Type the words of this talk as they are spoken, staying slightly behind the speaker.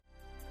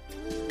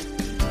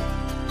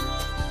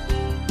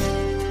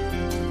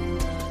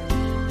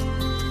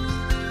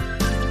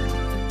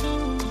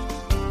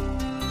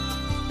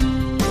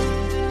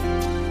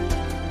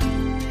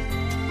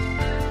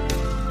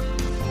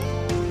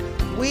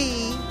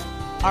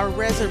are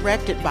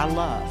resurrected by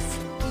love.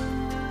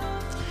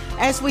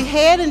 As we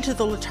head into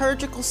the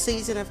liturgical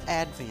season of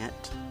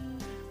Advent,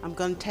 I'm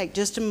going to take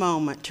just a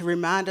moment to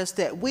remind us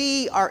that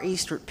we are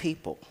Easter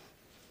people.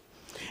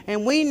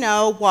 And we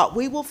know what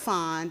we will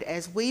find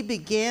as we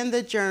begin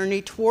the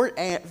journey toward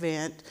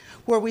Advent,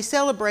 where we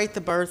celebrate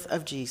the birth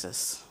of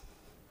Jesus.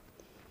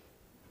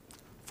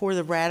 For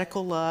the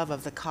radical love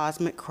of the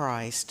cosmic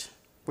Christ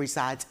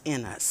resides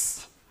in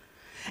us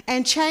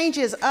and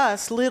changes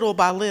us little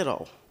by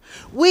little.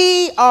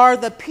 We are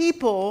the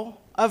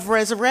people of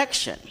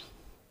resurrection,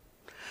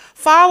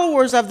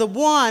 followers of the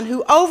one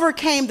who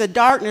overcame the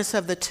darkness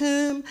of the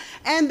tomb,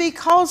 and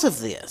because of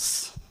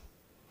this,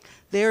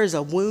 there is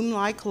a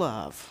womb-like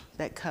love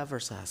that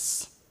covers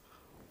us,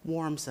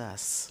 warms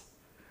us,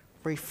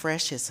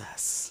 refreshes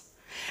us,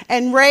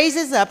 and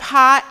raises up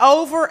high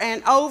over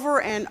and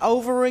over and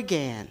over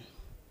again.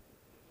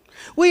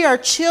 We are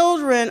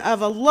children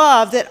of a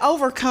love that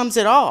overcomes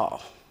it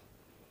all,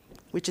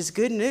 which is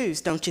good news,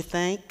 don't you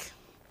think?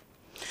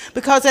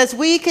 Because as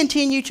we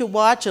continue to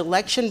watch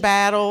election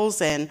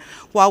battles, and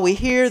while we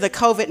hear the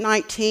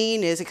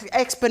COVID-19 is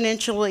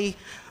exponentially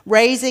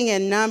raising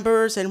in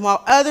numbers, and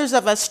while others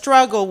of us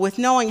struggle with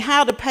knowing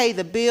how to pay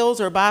the bills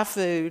or buy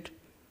food,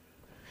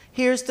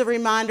 here's the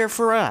reminder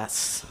for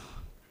us.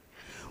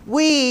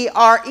 We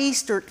are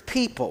Easter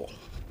people,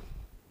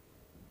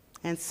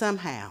 and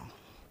somehow,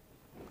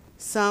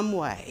 some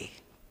way,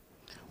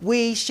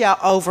 we shall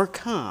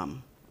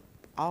overcome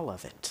all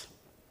of it.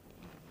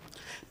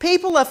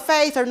 People of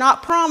faith are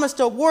not promised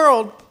a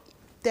world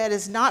that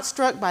is not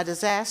struck by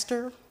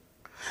disaster,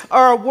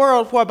 or a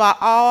world whereby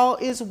all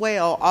is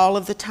well all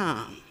of the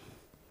time.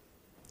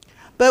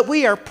 But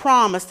we are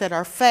promised that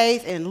our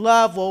faith and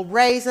love will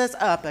raise us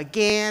up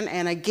again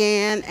and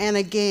again and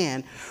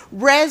again.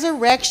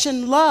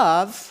 Resurrection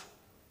love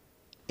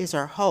is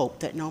our hope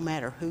that no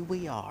matter who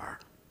we are,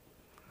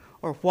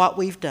 or what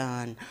we've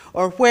done,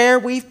 or where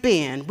we've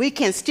been, we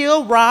can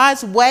still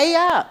rise way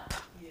up.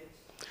 Yes.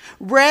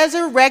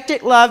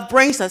 Resurrected love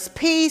brings us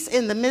peace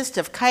in the midst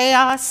of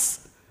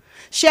chaos,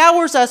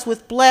 showers us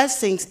with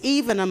blessings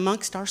even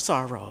amongst our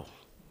sorrow,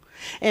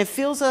 and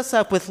fills us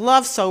up with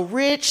love so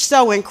rich,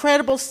 so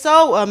incredible,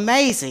 so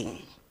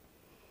amazing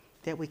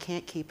that we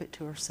can't keep it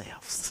to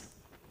ourselves.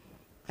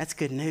 That's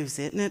good news,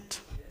 isn't it?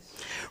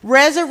 Yes.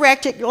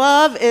 Resurrected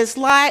love is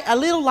like a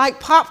little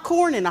like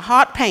popcorn in a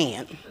hot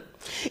pan.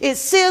 It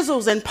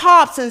sizzles and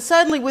pops, and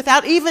suddenly,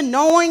 without even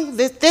knowing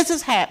that this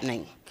is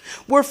happening,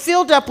 we're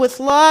filled up with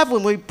love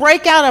when we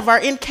break out of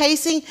our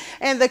encasing,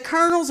 and the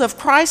kernels of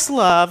Christ's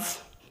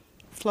love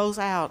flows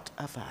out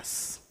of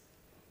us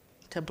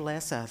to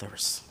bless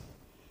others.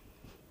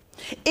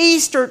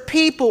 Easter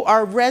people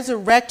are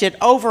resurrected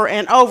over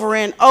and over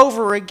and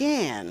over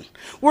again.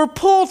 We're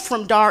pulled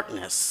from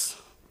darkness.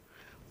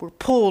 We're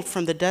pulled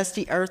from the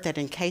dusty earth that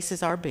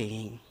encases our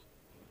being,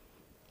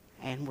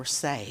 and we're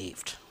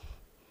saved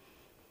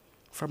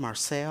from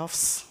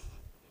ourselves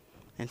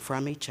and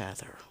from each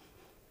other.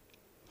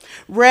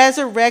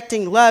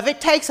 Resurrecting love,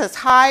 it takes us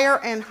higher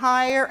and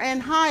higher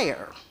and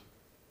higher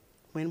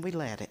when we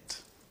let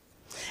it.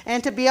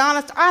 And to be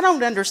honest, I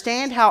don't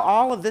understand how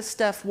all of this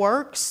stuff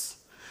works,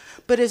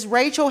 but as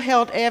Rachel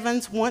Held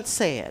Evans once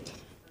said,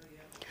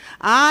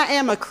 I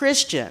am a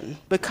Christian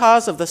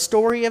because of the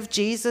story of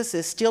Jesus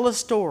is still a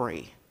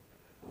story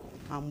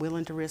I'm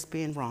willing to risk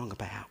being wrong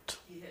about.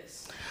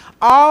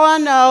 All I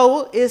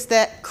know is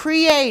that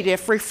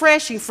creative,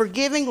 refreshing,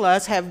 forgiving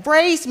loves have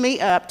raised me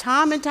up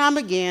time and time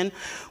again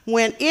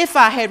when if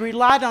I had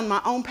relied on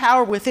my own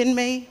power within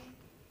me,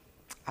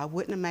 I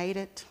wouldn't have made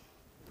it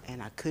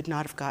and I could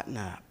not have gotten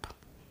up.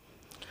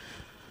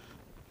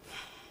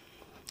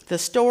 The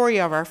story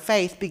of our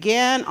faith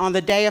began on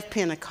the day of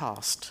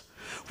Pentecost,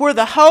 where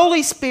the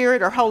Holy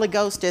Spirit, or Holy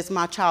Ghost as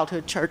my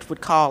childhood church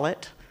would call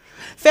it,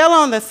 fell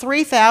on the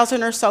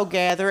 3,000 or so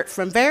gathered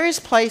from various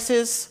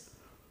places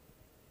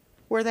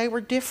where they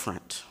were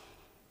different.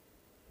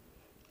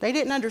 They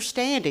didn't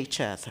understand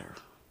each other.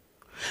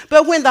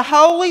 But when the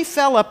Holy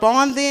fell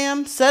upon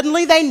them,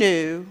 suddenly they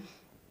knew,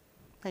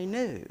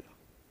 and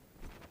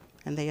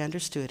they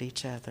understood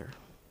each other.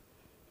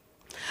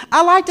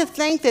 I like to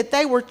think that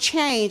they were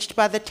changed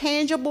by the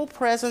tangible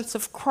presence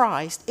of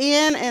Christ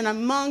in and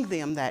among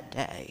them that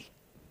day.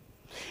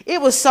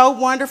 It was so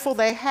wonderful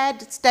they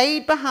had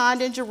stayed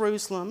behind in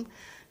Jerusalem,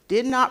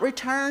 did not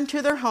return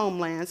to their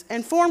homelands,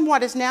 and formed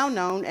what is now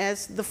known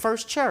as the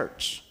First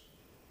Church.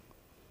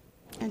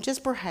 And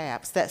just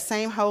perhaps that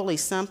same holy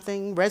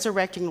something,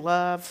 resurrecting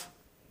love,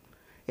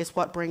 is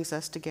what brings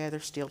us together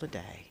still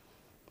today.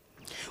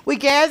 We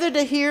gather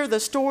to hear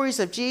the stories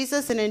of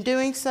Jesus, and in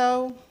doing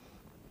so,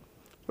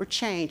 we're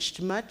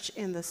changed much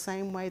in the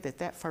same way that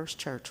that first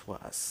church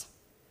was.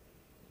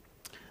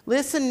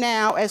 Listen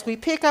now as we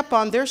pick up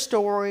on their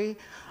story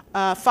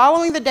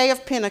following the day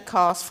of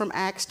Pentecost from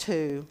Acts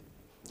 2,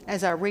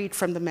 as I read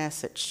from the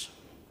Message.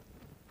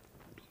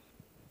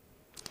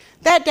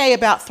 That day,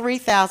 about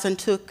 3,000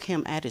 took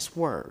him at his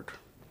word,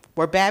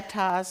 were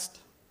baptized,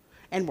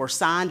 and were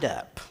signed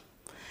up.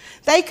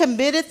 They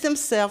committed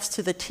themselves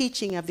to the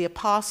teaching of the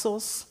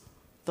apostles,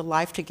 the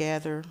life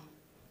together,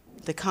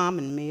 the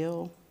common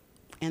meal,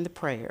 and the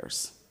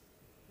prayers.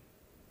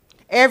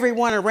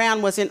 Everyone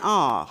around was in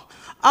awe.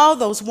 All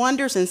those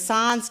wonders and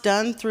signs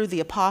done through the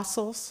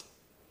apostles,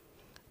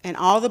 and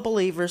all the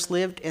believers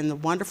lived in the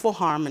wonderful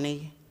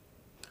harmony,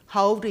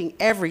 holding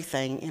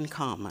everything in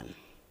common.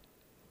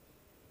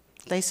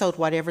 They sold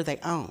whatever they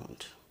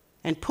owned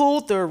and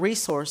pooled their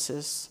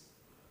resources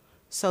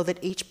so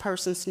that each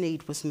person's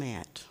need was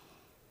met.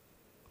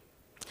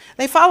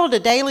 They followed a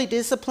daily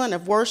discipline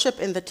of worship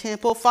in the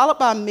temple, followed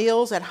by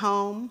meals at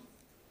home.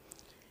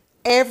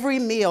 Every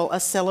meal a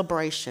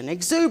celebration,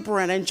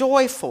 exuberant and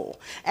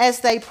joyful as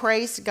they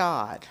praised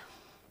God.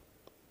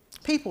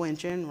 People in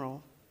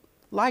general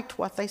liked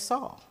what they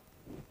saw.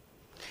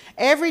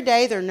 Every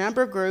day their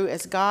number grew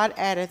as God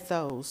added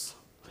those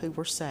who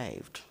were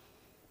saved.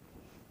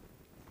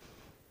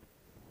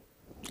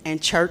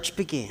 And church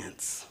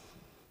begins.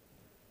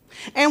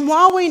 And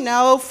while we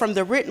know from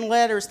the written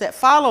letters that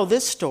follow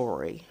this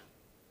story,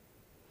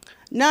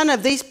 none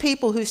of these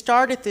people who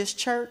started this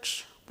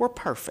church were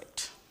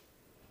perfect.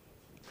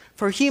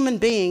 For human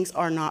beings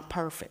are not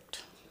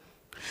perfect.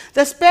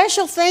 The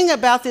special thing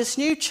about this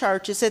new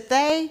church is that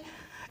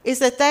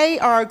they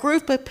are a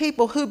group of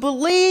people who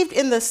believed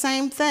in the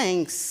same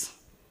things,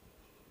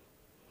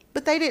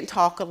 but they didn't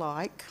talk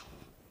alike,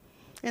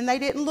 and they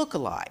didn't look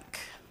alike.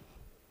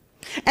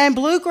 And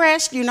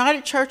Bluegrass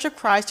United Church of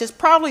Christ is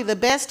probably the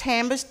best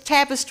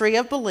tapestry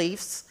of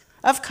beliefs,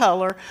 of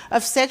color,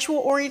 of sexual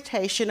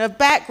orientation, of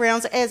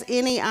backgrounds as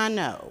any I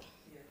know.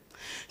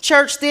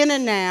 Church then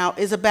and now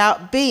is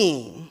about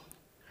being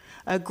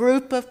a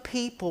group of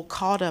people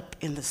caught up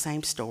in the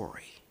same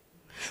story,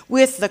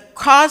 with the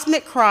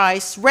cosmic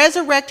Christ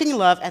resurrecting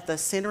love at the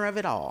center of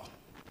it all.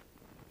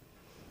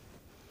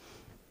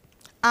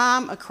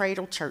 I'm a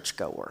cradle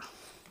churchgoer,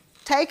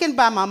 taken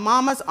by my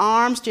mama's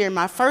arms during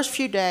my first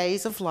few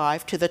days of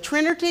life to the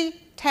Trinity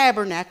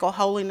Tabernacle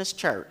Holiness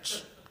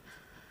Church.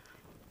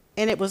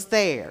 And it was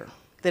there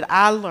that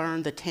I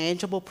learned the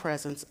tangible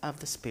presence of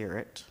the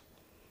Spirit.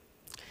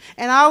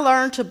 And I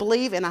learned to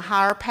believe in a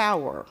higher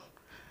power.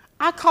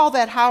 I call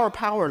that higher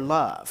power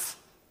love.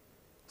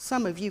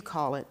 Some of you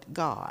call it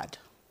God.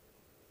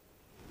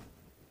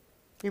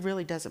 It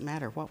really doesn't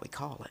matter what we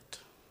call it.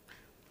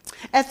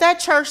 At that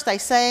church, they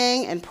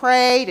sang and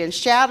prayed and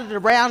shouted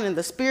around in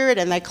the Spirit,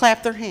 and they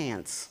clapped their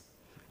hands.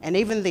 And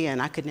even then,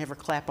 I could never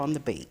clap on the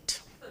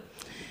beat.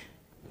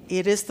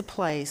 It is the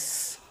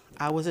place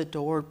I was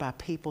adored by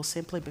people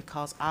simply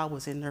because I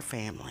was in their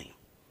family.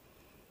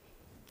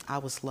 I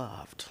was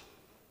loved.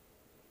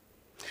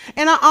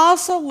 And I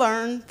also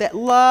learned that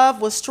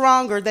love was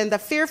stronger than the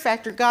fear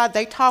factor God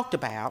they talked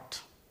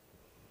about,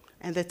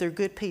 and that they're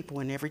good people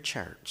in every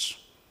church.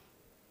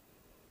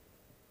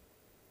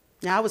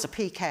 Now, I was a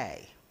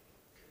PK,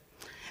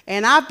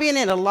 and I've been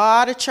in a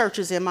lot of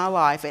churches in my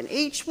life, and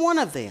each one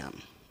of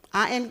them,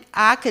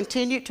 I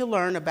continued to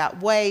learn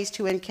about ways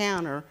to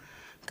encounter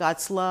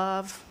God's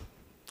love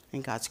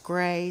and God's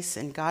grace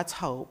and God's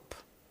hope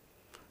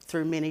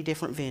through many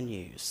different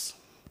venues.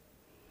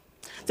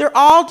 They're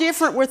all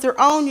different with their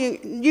own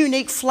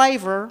unique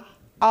flavor,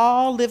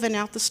 all living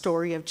out the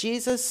story of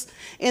Jesus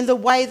in the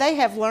way they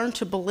have learned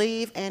to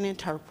believe and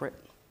interpret.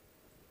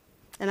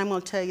 And I'm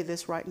going to tell you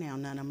this right now,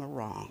 none of them are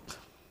wrong.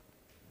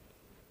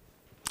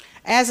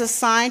 As a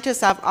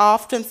scientist, I've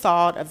often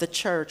thought of the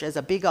church as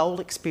a big old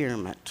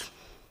experiment.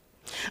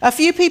 A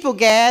few people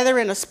gather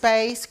in a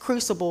space,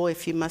 crucible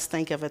if you must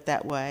think of it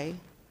that way,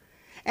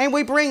 and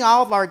we bring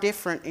all of our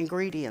different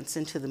ingredients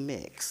into the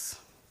mix.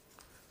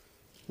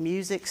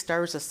 Music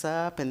stirs us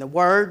up, and the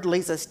word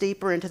leads us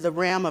deeper into the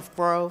realm of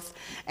growth.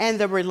 And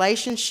the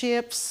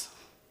relationships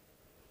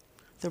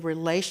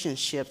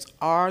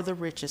are the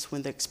richest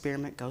when the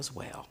experiment goes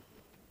well.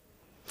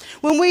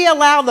 When we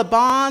allow the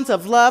bonds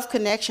of love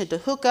connection to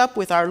hook up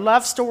with our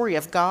love story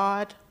of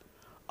God,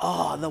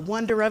 oh, the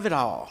wonder of it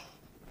all.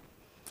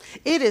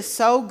 It is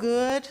so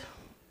good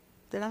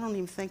that I don't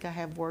even think I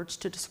have words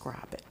to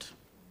describe it.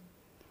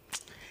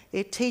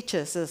 It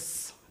teaches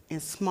us in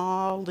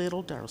small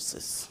little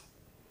doses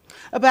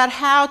about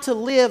how to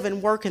live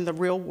and work in the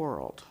real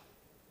world,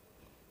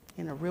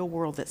 in a real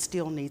world that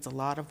still needs a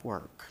lot of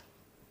work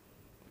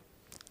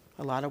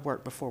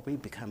before we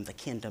become the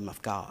kingdom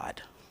of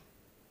God.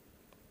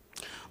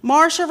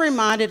 Marcia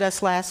reminded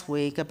us last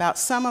week about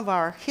some of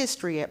our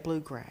history at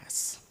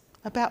Bluegrass,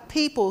 about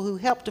people who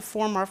helped to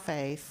form our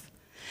faith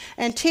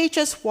and teach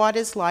us what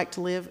it's like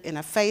to live in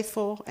a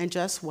faithful and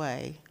just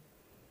way,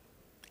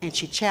 and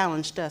she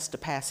challenged us to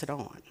pass it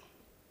on.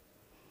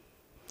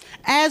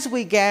 As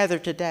we gather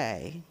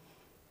today,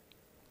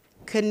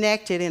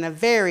 connected in a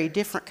very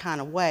different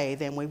kind of way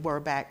than we were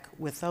back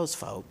with those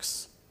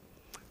folks,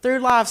 through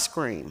live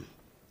stream,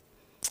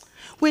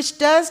 which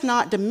does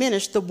not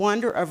diminish the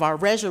wonder of our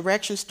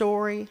resurrection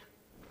story.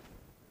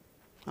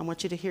 I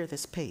want you to hear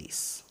this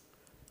piece.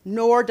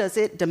 Nor does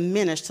it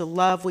diminish the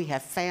love we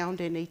have found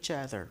in each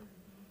other,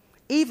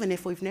 even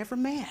if we've never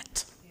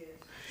met. Yes.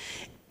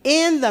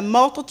 In the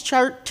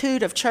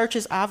multitude of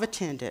churches I've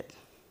attended,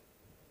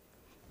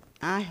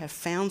 I have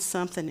found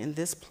something in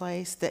this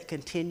place that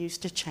continues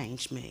to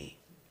change me.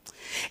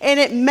 And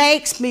it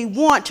makes me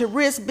want to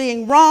risk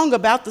being wrong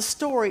about the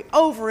story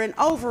over and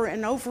over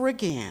and over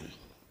again.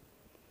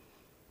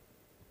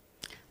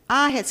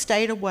 I had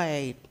stayed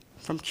away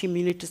from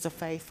communities of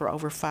faith for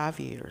over 5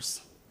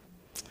 years,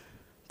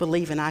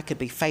 believing I could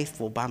be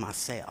faithful by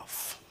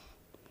myself.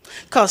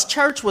 Because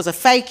church was a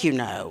fake, you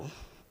know.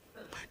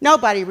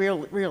 Nobody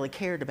really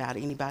cared about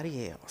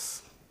anybody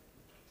else.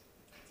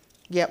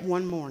 Yet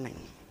one morning,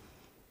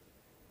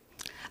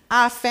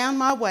 I found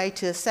my way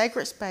to a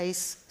sacred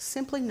space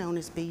simply known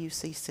as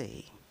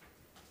BUCC.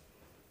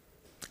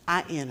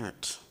 I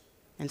entered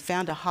and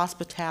found a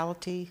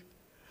hospitality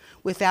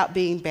without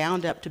being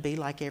bound up to be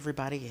like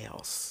everybody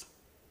else.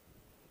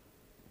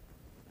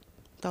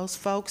 Those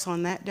folks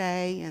on that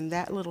day in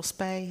that little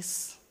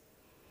space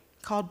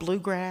called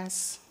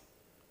Bluegrass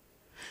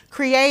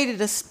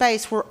created a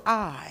space where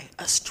I,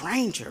 a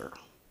stranger,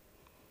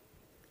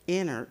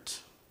 entered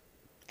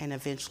and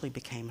eventually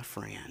became a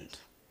friend.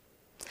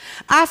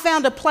 I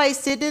found a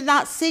place that did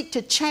not seek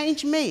to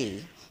change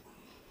me,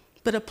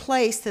 but a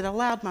place that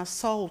allowed my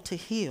soul to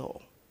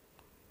heal.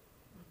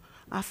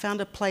 I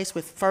found a place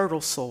with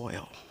fertile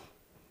soil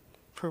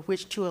for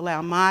which to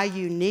allow my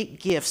unique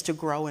gifts to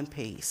grow in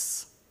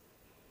peace.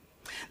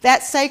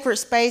 That sacred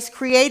space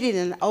created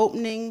an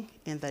opening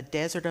in the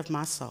desert of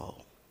my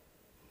soul.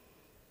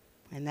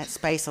 And that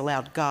space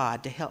allowed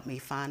God to help me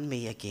find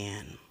me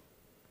again.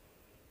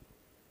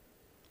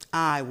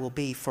 I will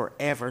be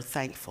forever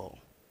thankful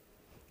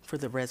for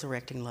the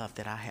resurrecting love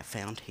that I have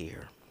found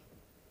here.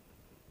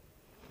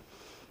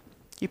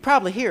 You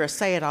probably hear us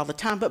say it all the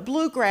time, but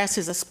Bluegrass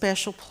is a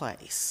special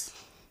place.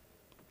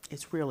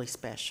 It's really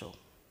special.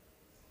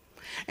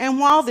 And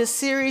while this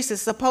series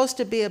is supposed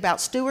to be about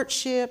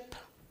stewardship,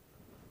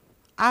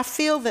 I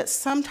feel that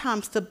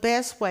sometimes the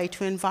best way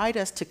to invite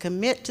us to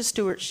commit to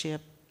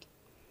stewardship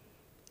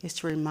is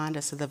to remind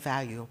us of the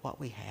value of what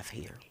we have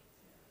here.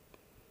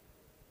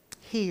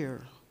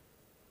 Here,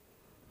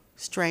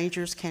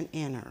 strangers can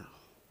enter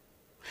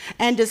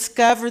and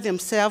discover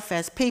themselves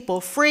as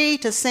people free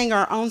to sing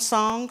our own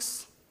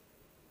songs,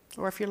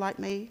 or if you're like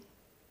me,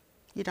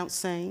 you don't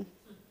sing.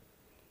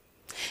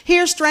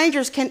 Here,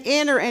 strangers can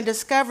enter and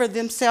discover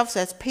themselves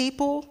as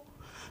people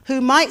who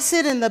might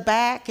sit in the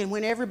back, and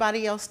when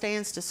everybody else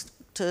stands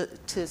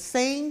to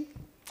sing,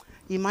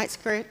 you might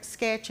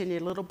sketch in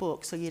your little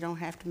book so you don't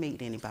have to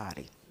meet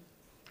anybody.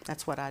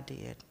 That's what I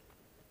did.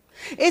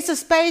 It's a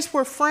space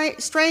where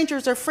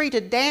strangers are free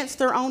to dance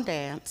their own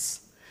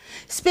dance,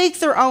 speak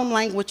their own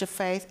language of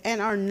faith,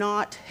 and are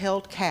not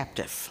held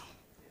captive,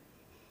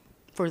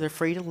 for they're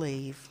free to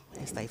leave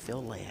as they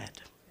feel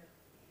led.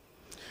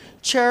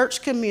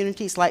 Church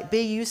communities like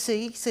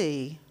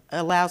BUCC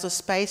allows a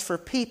space for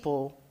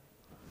people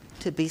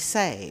to be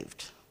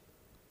saved,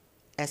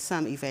 as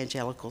some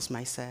evangelicals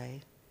may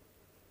say.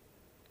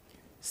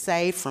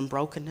 Saved from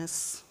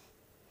brokenness,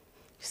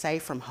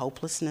 saved from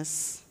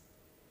hopelessness,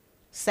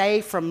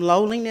 saved from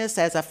loneliness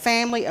as a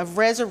family of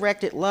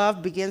resurrected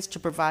love begins to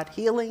provide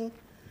healing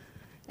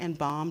and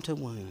balm to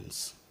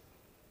wounds.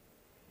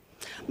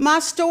 My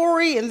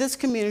story in this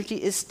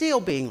community is still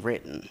being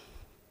written,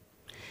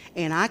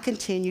 and I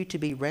continue to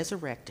be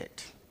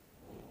resurrected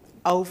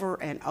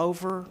over and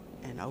over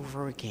and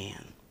over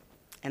again.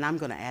 And I'm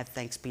going to add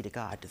thanks be to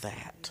God to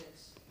that.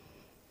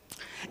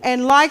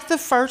 And like the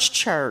first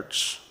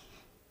church,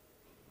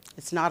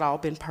 it's not all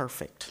been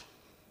perfect.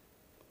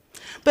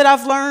 But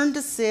I've learned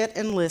to sit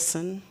and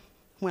listen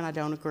when I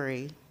don't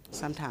agree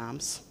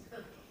sometimes.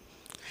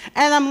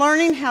 And I'm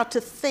learning how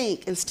to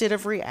think instead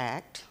of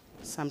react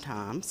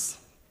sometimes.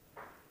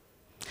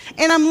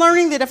 And I'm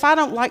learning that if I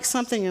don't like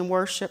something in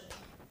worship,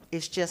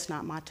 it's just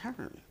not my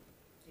turn.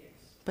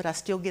 But I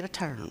still get a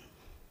turn.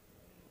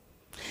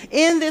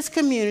 In this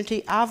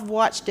community, I've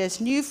watched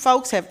as new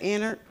folks have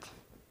entered,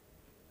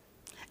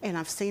 and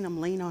I've seen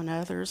them lean on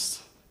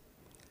others,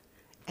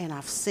 and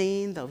I've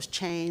seen those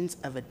chains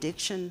of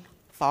addiction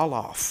fall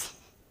off.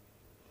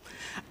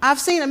 I've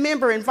seen a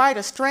member invite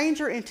a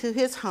stranger into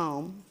his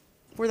home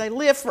where they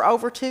lived for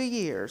over 2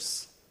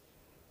 years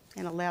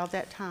and allowed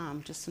that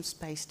time just some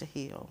space to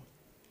heal.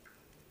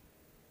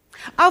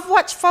 I've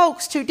watched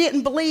folks who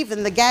didn't believe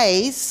in the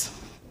gays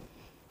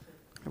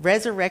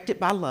resurrected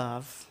by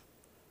love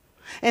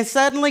and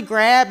suddenly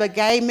grab a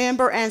gay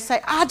member and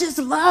say, "I just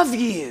love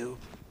you."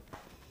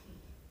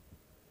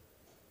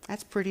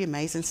 That's pretty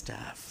amazing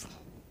stuff.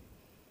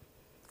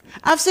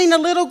 I've seen a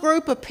little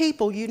group of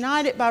people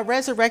united by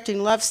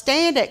resurrecting love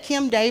stand at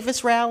Kim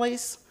Davis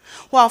rallies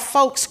while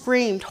folks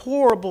screamed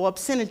horrible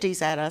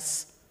obscenities at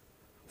us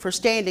for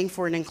standing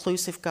for an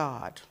inclusive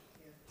God.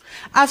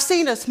 I've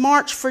seen us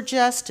march for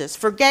justice,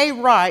 for gay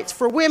rights,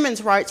 for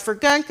women's rights, for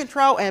gun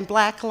control, and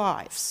black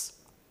lives.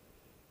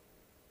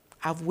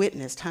 I've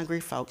witnessed hungry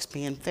folks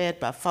being fed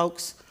by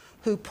folks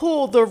who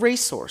pooled their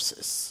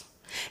resources.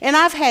 And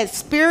I've had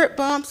spirit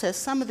bumps as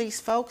some of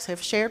these folks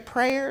have shared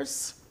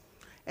prayers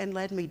and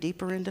led me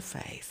deeper into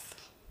faith.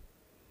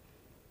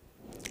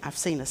 I've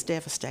seen us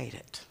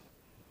devastated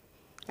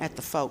at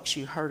the folks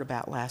you heard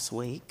about last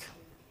week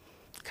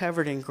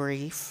covered in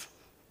grief.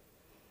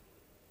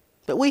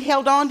 But we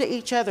held on to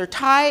each other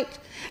tight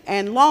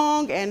and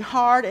long and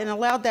hard and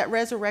allowed that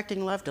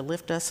resurrecting love to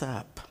lift us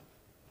up.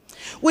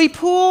 We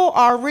pool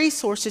our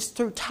resources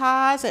through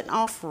tithes and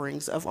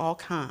offerings of all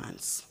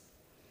kinds.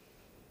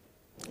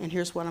 And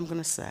here's what I'm going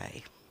to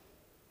say.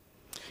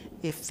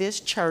 If this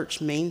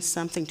church means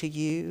something to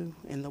you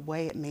in the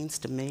way it means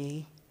to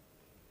me,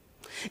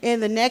 in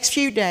the next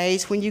few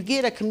days, when you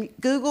get a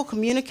Google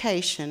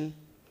communication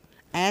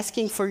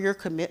asking for your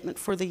commitment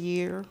for the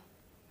year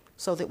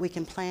so that we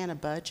can plan a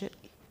budget,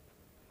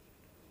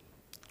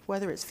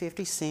 whether it's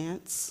 50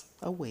 cents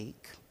a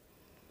week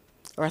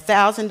or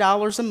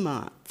 $1,000 a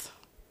month,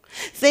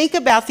 think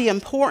about the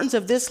importance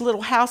of this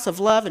little house of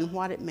love and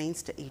what it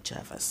means to each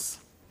of us.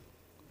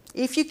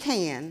 If you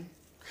can,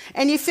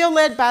 and you feel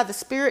led by the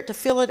Spirit to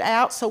fill it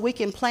out so we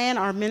can plan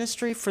our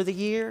ministry for the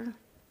year,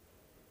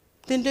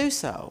 then do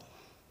so.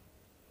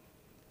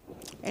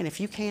 And if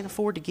you can't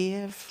afford to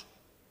give,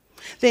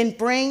 then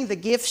bring the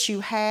gifts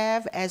you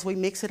have as we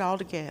mix it all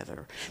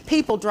together.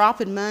 People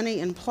dropping money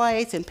in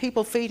plates and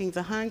people feeding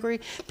the hungry,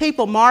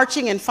 people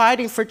marching and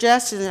fighting for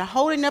justice and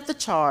holding up the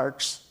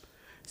charge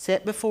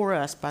set before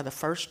us by the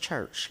first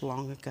church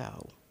long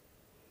ago.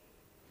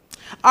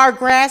 Our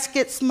grass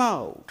gets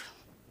mowed.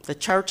 The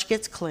church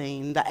gets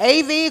clean. The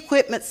AV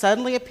equipment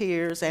suddenly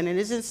appears and it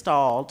is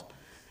installed.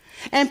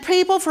 And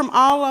people from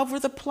all over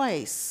the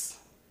place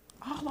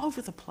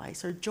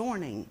are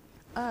joining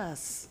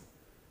us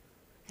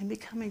and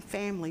becoming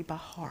family by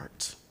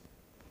heart.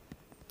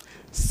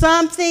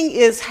 Something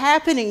is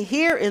happening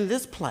here in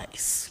this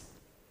place,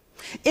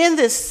 in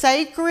this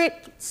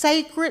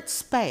sacred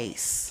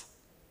space,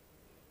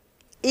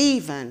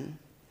 even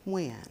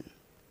when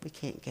we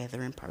can't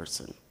gather in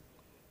person.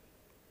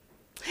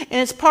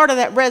 And it's part of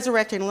that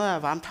resurrecting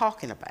love I'm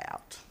talking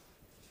about.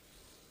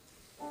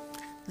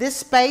 This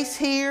space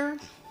here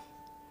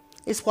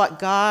is what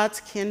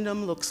God's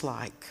kingdom looks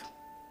like.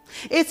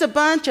 It's a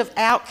bunch of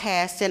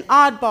outcasts and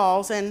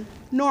oddballs and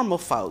normal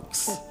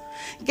folks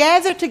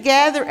gathered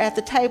together at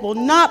the table,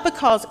 not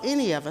because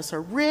any of us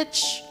are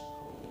rich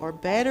or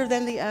better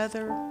than the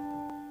other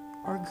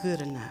or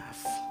good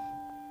enough,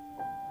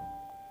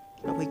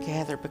 but we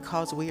gather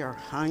because we are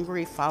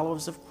hungry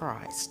followers of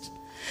Christ,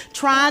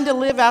 trying to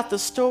live out the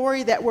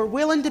story that we're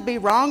willing to be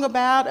wrong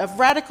about of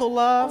radical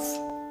love.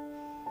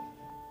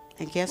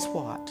 And guess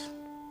what?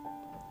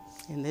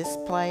 In this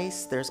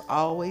place, there's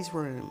always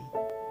room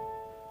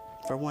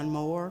for one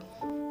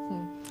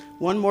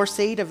more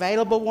seat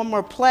available, one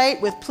more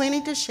plate with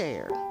plenty to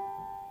share,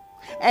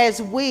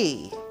 as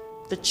we,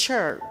 the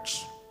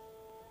church,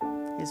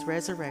 is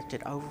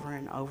resurrected over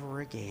and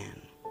over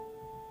again.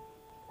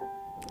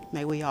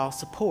 May we all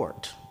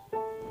support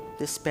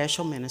this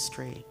special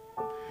ministry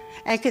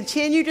and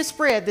continue to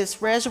spread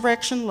this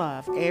resurrection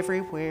love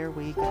everywhere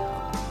we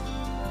go.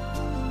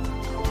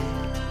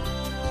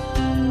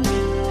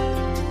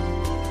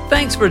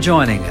 Thanks for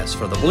joining us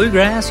for the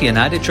Bluegrass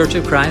United Church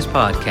of Christ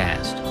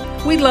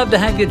podcast. We'd love to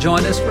have you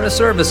join us for a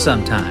service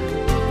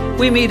sometime.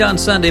 We meet on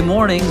Sunday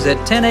mornings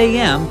at 10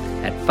 a.m.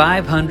 at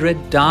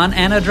 500 Don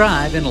Anna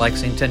Drive in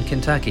Lexington,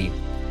 Kentucky.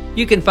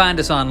 You can find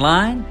us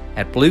online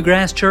at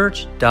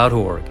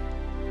bluegrasschurch.org.